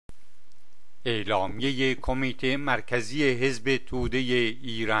اعلامیۀ کمیتۀ مرکزی حزب توده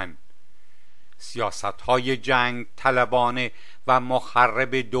ایران: سیاست‌های جنگ طلبانه و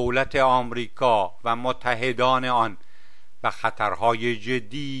مخرب دولت آمریکا و متحدان آن و خطرهای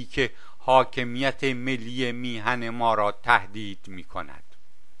جدی که حاکمیت ملی میهن ما را تهدید می‌کند.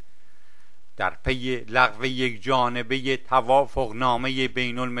 در پی لغو یکجانبه توافقنامه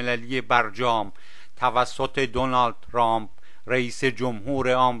بین المللی برجام توسط دونالد ترامپ رئیس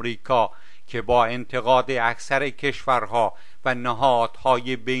جمهور آمریکا که با انتقاد اکثر کشورها و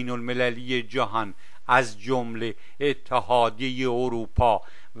نهادهای بین المللی جهان از جمله اتحادیه اروپا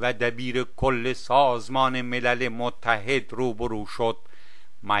و دبیر کل سازمان ملل متحد روبرو شد،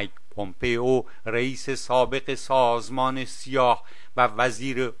 مایک پومپئو رئیس سابق سازمان سیاه و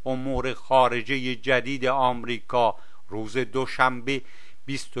وزیر امور خارجه جدید آمریکا روز دوشنبه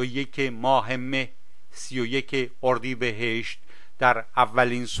 21 ماه مه 31 اردیبهشت در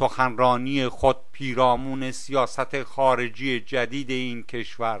اولین سخنرانی خود پیرامون سیاست خارجی جدید این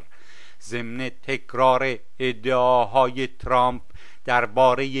کشور ضمن تکرار ادعاهای ترامپ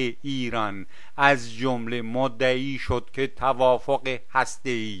درباره ایران از جمله مدعی شد که توافق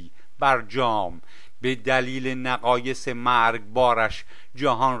هسته‌ای برجام به دلیل نقایص مرگبارش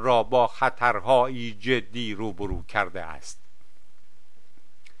جهان را با خطرهایی جدی روبرو کرده است.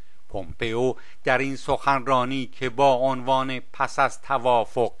 پومپئو در این سخنرانی که با عنوان پس از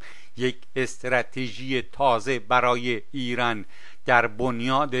توافق یک استراتژی تازه برای ایران در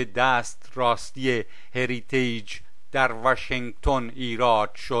بنیاد دست راستی هریتیج در واشنگتن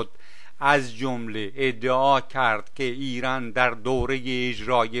ایراد شد، از جمله ادعا کرد که ایران در دوره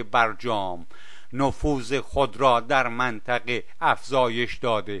اجرای برجام نفوذ خود را در منطقه افزایش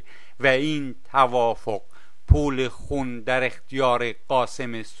داده و این توافق پول خون در اختیار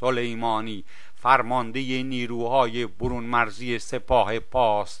قاسم سلیمانی فرمانده نیروهای برون مرزی سپاه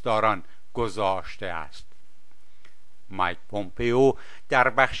پاسداران گذاشته است. مایک پومپئو در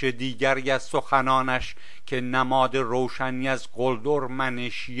بخش دیگری از سخنانش که نماد روشنی از قلدر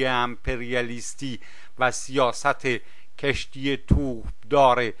منشی امپریالیستی و سیاست کشتی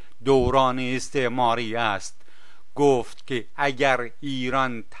توپدار دوران استعماری است، گفت که اگر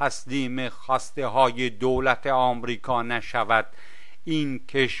ایران تسلیم خواسته های دولت آمریکا نشود، این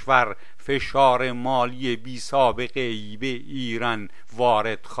کشور فشار مالی بی سابقه ای به ایران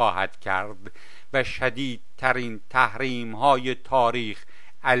وارد خواهد کرد و شدیدترین تحریم های تاریخ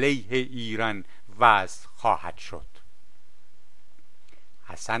علیه ایران وضع خواهد شد.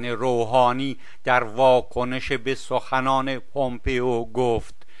 حسن روحانی در واکنش به سخنان پومپئو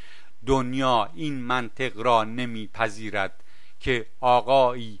گفت دنیا این منطق را نمیپذیرد که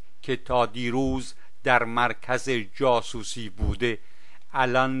آقایی که تا دیروز در مرکز جاسوسی بوده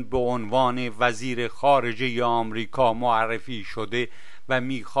الان به عنوان وزیر خارجه آمریکا معرفی شده و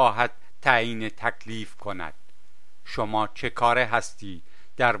میخواهد تعیین تکلیف کند. شما چه کاره هستی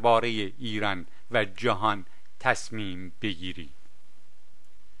درباره ایران و جهان تصمیم بگیرید؟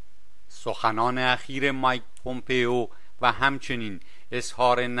 سخنان اخیر مایک پومپئو و همچنین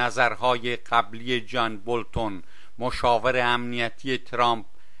اظهار نظرهای قبلی جان بولتون مشاور امنیتی ترامپ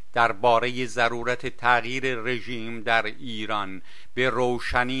درباره ضرورت تغییر رژیم در ایران به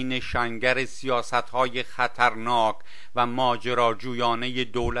روشنی نشانگر سیاست‌های خطرناک و ماجراجویانه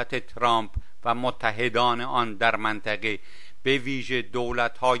دولت ترامپ و متحدان آن در منطقه به ویژه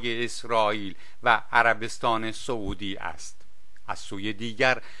دولت‌های اسرائیل و عربستان سعودی است. از سوی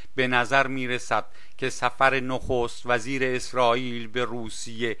دیگر به نظر می رسد که سفر نخست وزیر اسرائیل به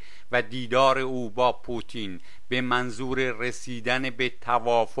روسیه و دیدار او با پوتین به منظور رسیدن به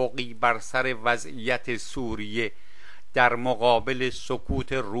توافقی بر سر وضعیت سوریه در مقابل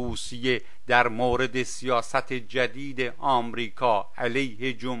سکوت روسیه در مورد سیاست جدید آمریکا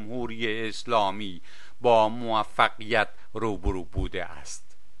علیه جمهوری اسلامی با موفقیت روبرو بوده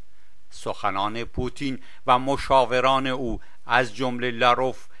است. سخنان پوتین و مشاوران او از جمله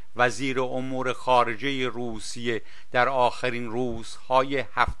لاروف وزیر امور خارجه روسیه در آخرین روزهای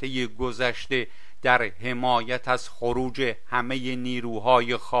هفته گذشته در حمایت از خروج همه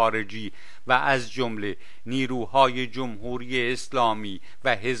نیروهای خارجی و از جمله نیروهای جمهوری اسلامی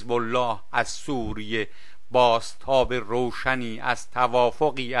و حزب الله از سوریه بازتاب روشنی از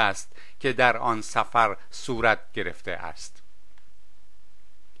توافقی است که در آن سفر صورت گرفته است.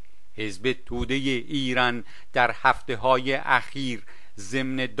 حزب توده ایران در هفته‌های اخیر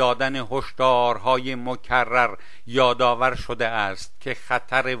ضمن دادن هشدارهای مکرر یادآور شده است که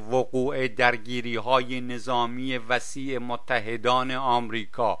خطر وقوع درگیری‌های نظامی وسیع متحدان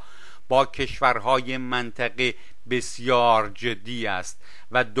آمریکا با کشورهای منطقه بسیار جدی است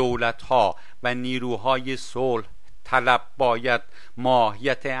و دولت‌ها و نیروهای صلح طلب باید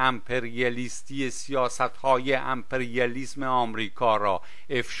ماهیت امپریالیستی سیاست‌های امپریالیسم آمریکا را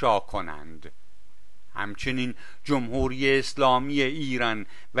افشا کنند. همچنین جمهوری اسلامی ایران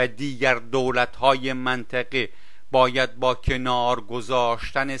و دیگر دولت‌های منطقه باید با کنار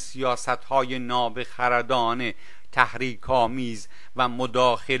گذاشتن سیاست‌های نابخردانه، تحریک‌آمیز و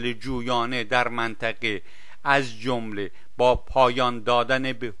مداخله جویانه در منطقه، از جمله با پایان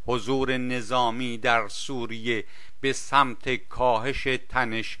دادن به حضور نظامی در سوریه، به سمت کاهش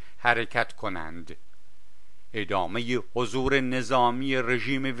تنش حرکت کنند. ادامه حضور نظامی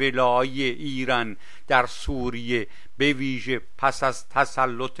رژیم ولایی ایران در سوریه، به ویژه پس از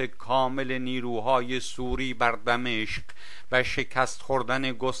تسلط کامل نیروهای سوری بر دمشق و شکست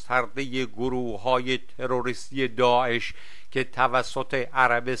خوردن گسترده گروه‌های تروریستی داعش که توسط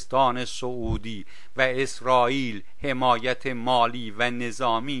عربستان سعودی و اسرائیل حمایت مالی و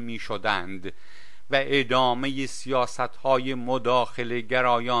نظامی می شدند، و ادامه سیاست‌های مداخله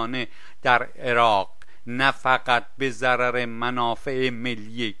گرایانه در عراق نه فقط به ضرر منافع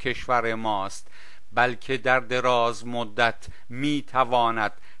ملی کشور ماست، بلکه در دراز مدت می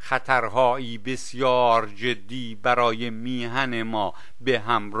تواند خطرهایی بسیار جدی برای میهن ما به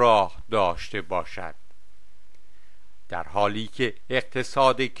همراه داشته باشد. در حالی که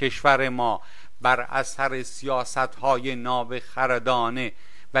اقتصاد کشور ما بر اثر سیاست‌های نابخردانه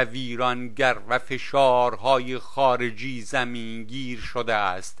و ویرانگر و فشارهای خارجی زمینگیر شده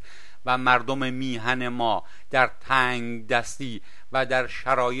است و مردم میهن ما در تنگ دستی و در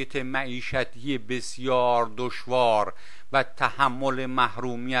شرایط معیشتی بسیار دشوار و تحمل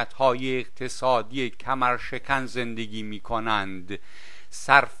محرومیت‌های اقتصادی کمرشکن زندگی می‌کنند،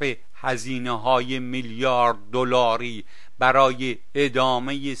 صرف هزینه‌های میلیارد دلاری برای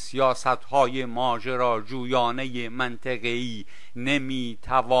ادامه سیاست‌های ماجراجویانه منطقه‌ای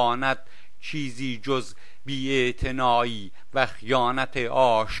نمی‌تواند چیزی جز بی‌اعتنایی و خیانت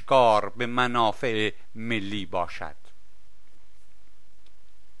آشکار به منافع ملی باشد.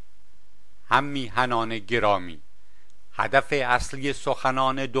 هم میهنان گرامی، هدف اصلی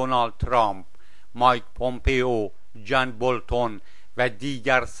سخنان دونالد ترامپ، مایک پومپئو، جان بولتون و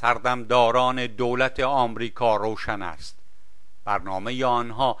دیگر سردمداران دولت آمریکا روشن است. برنامه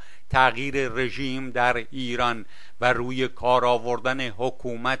آنها تغییر رژیم در ایران و روی کار آوردن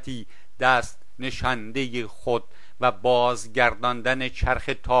حکومتی دست نشانده خود و بازگرداندن چرخ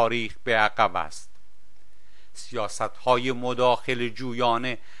تاریخ به عقب است. سیاست‌های مداخله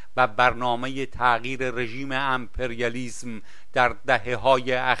جویانه و برنامه تغییر رژیم امپریالیسم در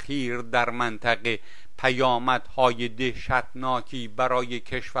دهه‌های اخیر در منطقه پیامدهای دهشتناکی برای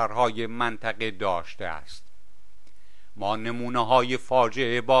کشورهای منطقه داشته است. ما نمونه‌های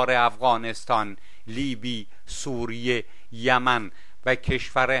فاجعه بار افغانستان، لیبی، سوریه، یمن و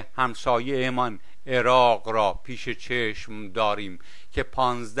کشور همسایه‌مان عراق را پیش چشم داریم که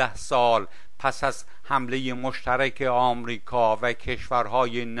 15 سال پس از حمله مشترک آمریکا و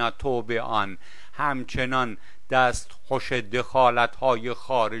کشورهای ناتو به آن همچنان دست خوش دخالت‌های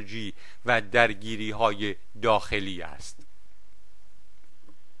خارجی و درگیری‌های داخلی است.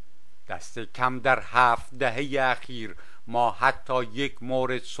 دست کم در 7 دهه اخیر ما حتی یک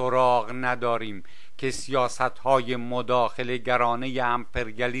مورد سراغ نداریم که سیاست‌های مداخله گرانه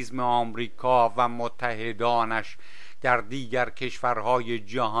امپریالیسم آمریکا و متحدانش در دیگر کشورهای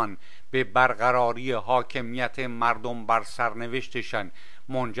جهان به برقراری حاکمیت مردم بر سرنوشتشان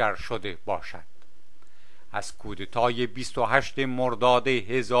منجر شده باشد. از کودتای 28 مرداد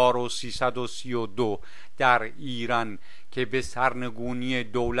 1332 در ایران که به سرنگونی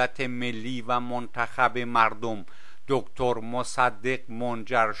دولت ملی و منتخب مردم دکتر مصدق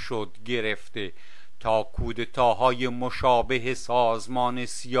منجر شد گرفته تا کودتاهای مشابه سازمان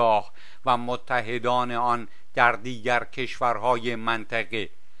سیاه و متحدان آن در دیگر کشورهای منطقه،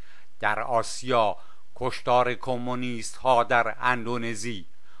 در آسیا کشتار کمونیست ها در اندونزی،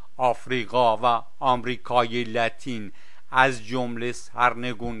 آفریقا و آمریکای لاتین، از جمله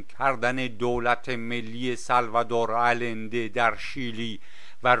سرنگون کردن دولت ملی سالوادور آلنده در شیلی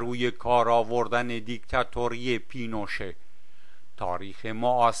و روی کار آوردن دیکتاتوری پینوشه. تاریخ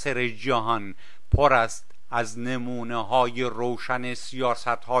معاصر جهان پر است از نمونه‌های روشن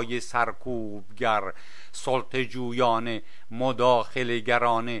سیاست‌های سرکوبگر، سلطه‌جویانه،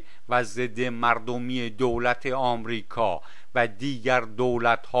 مداخله‌گرانه و ضد مردمی دولت آمریکا و دیگر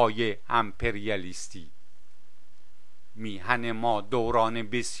دولت‌های امپریالیستی. میهن ما دوران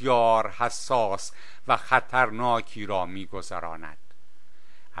بسیار حساس و خطرناکی را می‌گذراند.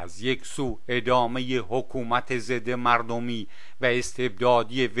 از یک سو ادامه حکومت ضد مردمی و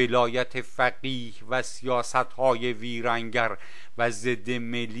استبدادی ولایت فقیه و سیاست‌های ویرانگر و ضد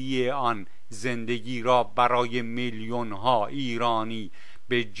ملی آن زندگی را برای میلیون‌ها ایرانی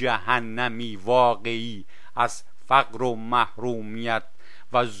به جهنمی واقعی از فقر و محرومیت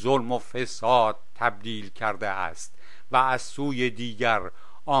و ظلم و فساد تبدیل کرده است و از سوی دیگر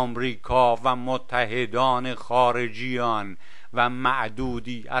آمریکا و متحدان خارجی آن و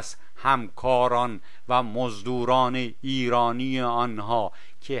معدودی از همکاران و مزدوران ایرانی آنها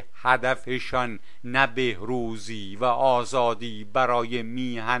که هدفشان نه بهروزی و آزادی برای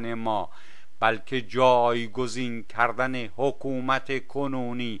میهن ما بلکه جایگزین کردن حکومت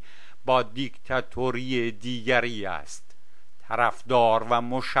کنونی با دیکتاتوری دیگری است، طرفدار و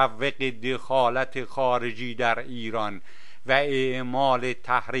مشوق دخالت خارجی در ایران و اعمال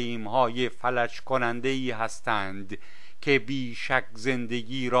تحریم‌های فلج کننده‌ای هستند که بیشک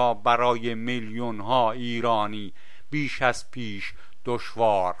زندگی را برای میلیون‌ها ایرانی بیش از پیش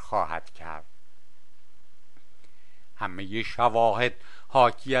دشوار خواهد کرد. همه شواهد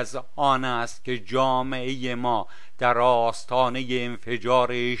حاکی از آن است که جامعه ما در آستانه انفجار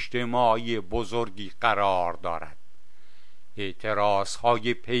اجتماعی بزرگی قرار دارد.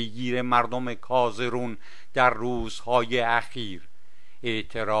 اعتراضهای پیگیر مردم کازرون در روزهای اخیر،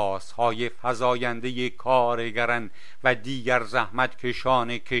 اعتراضهای فزاینده کارگران و دیگر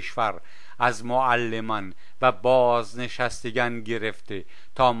زحمتکشان کشور، از معلمان و بازنشستگان گرفته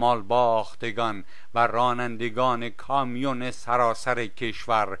تا مالباختگان و رانندگان کامیون سراسر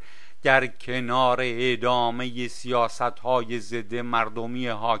کشور، در کنار ادامه سیاست‌های ضد مردمی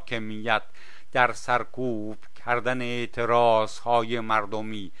حاکمیت در سرکوب کردن اعتراضهای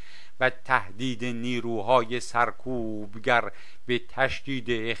مردمی و تهدید نیروهای سرکوبگر به تشدید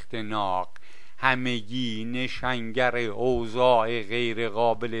اختناق، همگی نشانگر اوضاع غیر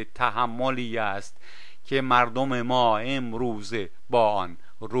قابل تحملی است که مردم ما امروزه با آن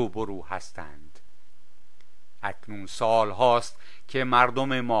روبرو هستند. اکنون سال هاست که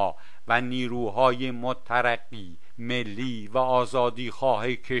مردم ما و نیروهای مترقی، ملی و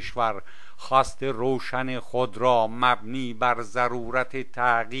آزادیخواه کشور خواست روشن خود را مبنی بر ضرورت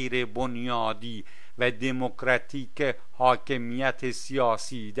تغییر بنیادی و دموکراتیک حاکمیت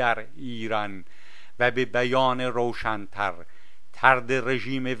سیاسی در ایران و به بیان روشن‌تر طرد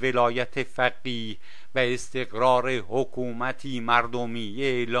رژیم ولایت فقیه و استقرار حکومتی مردمی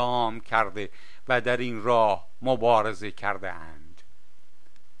اعلام کرده و در این راه مبارزه کرده اند.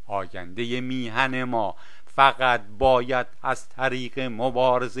 آینده میهن ما فقط باید از طریق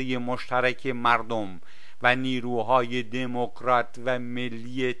مبارزه مشترک مردم و نیروهای دموکرات و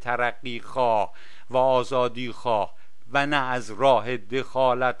ملی ترقیخواه و آزادیخواه و نه از راه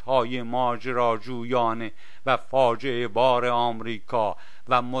دخالت‌های ماجراجویانه و فاجعه بار آمریکا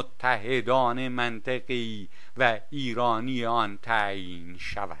و متحدان منطقه‌ای و ایرانی آن تعیین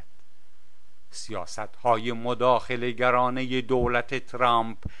شود. سیاست‌های مداخله‌گرانه دولت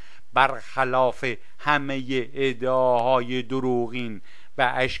ترامپ برخلاف همه ادعاهای دروغین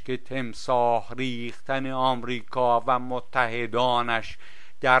و اشک تمساح ریختن آمریکا و متحدانش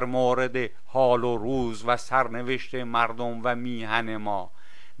در مورد حال و روز و سرنوشت مردم و میهن ما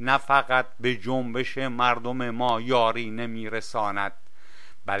نه فقط به جنبش مردم ما یاری نمیرساند،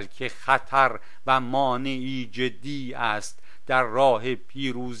 بلکه خطر و مانعی جدی است در راه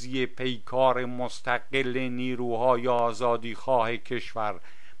پیروزی پیکار مستقل نیروهای آزادیخواه کشور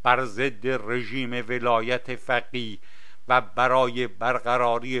بر ضد رژیم ولایت فقیه و برای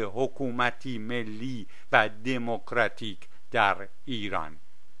برقراری حکومتی ملی و دموکراتیک در ایران.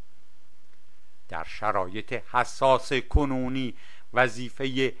 در شرایط حساس کنونی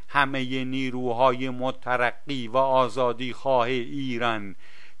وظیفه همه نیروهای مترقی و آزادیخواه ایران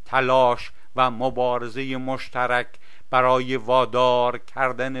تلاش و مبارزه مشترک برای وادار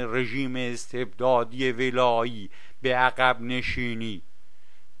کردن رژیم استبدادی ولایی به عقب نشینی،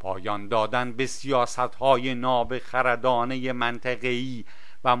 پایان دادن به سیاست‌های نابخردانه منطقه‌ای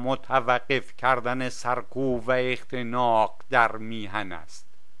و متوقف کردن سرکوب و اختناق در میهن است.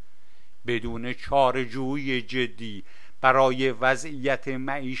 بدون چاره‌جویی جدی برای وضعیت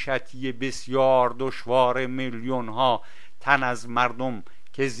معیشتی بسیار دشوار میلیون‌ها تن از مردم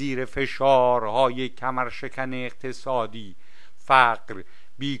که زیر فشارهای کمرشکن اقتصادی، فقر،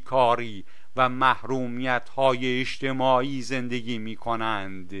 بیکاری و محرومیت‌های اجتماعی زندگی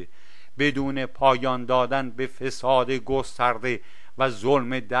می‌کنند، بدون پایان دادن به فساد گسترده و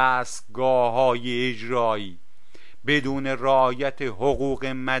ظلم دستگاه‌های اجرایی، بدون رعایت حقوق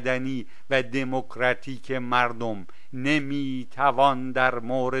مدنی و دموکراتیک مردم نمی‌توان در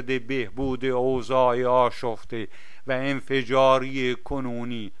مورد بهبود اوضاع آشفته و انفجاری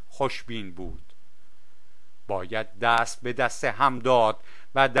کنونی خوشبین بود. باید دست به دست هم داد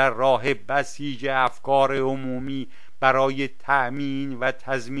و در راه بسیج افکار عمومی برای تأمین و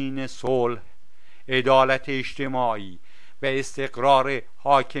تضمین صلح، عدالت اجتماعی و استقرار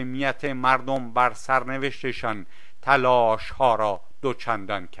حاکمیت مردم بر سرنوشتشان تلاش‌ها را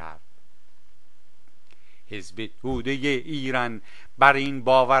دوچندان کرد. حزب توده ایران بر این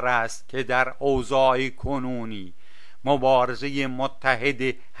باور است که در اوضاع کنونی مبارزه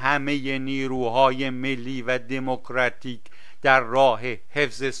متحد همه نیروهای ملی و دموکراتیک در راه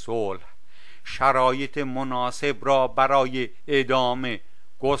حفظ صلح شرایط مناسب را برای ادامه،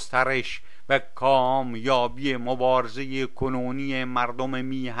 گسترش و کامیابی مبارزه کنونی مردم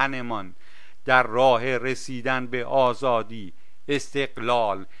میهنمان در راه رسیدن به آزادی،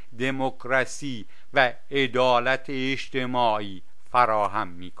 استقلال، دموکراسی و عدالت اجتماعی فراهم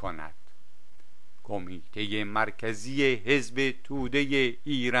می کند. کمیته مرکزی حزب توده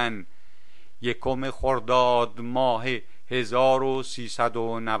ایران 1 خرداد ماه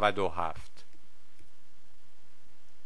 1397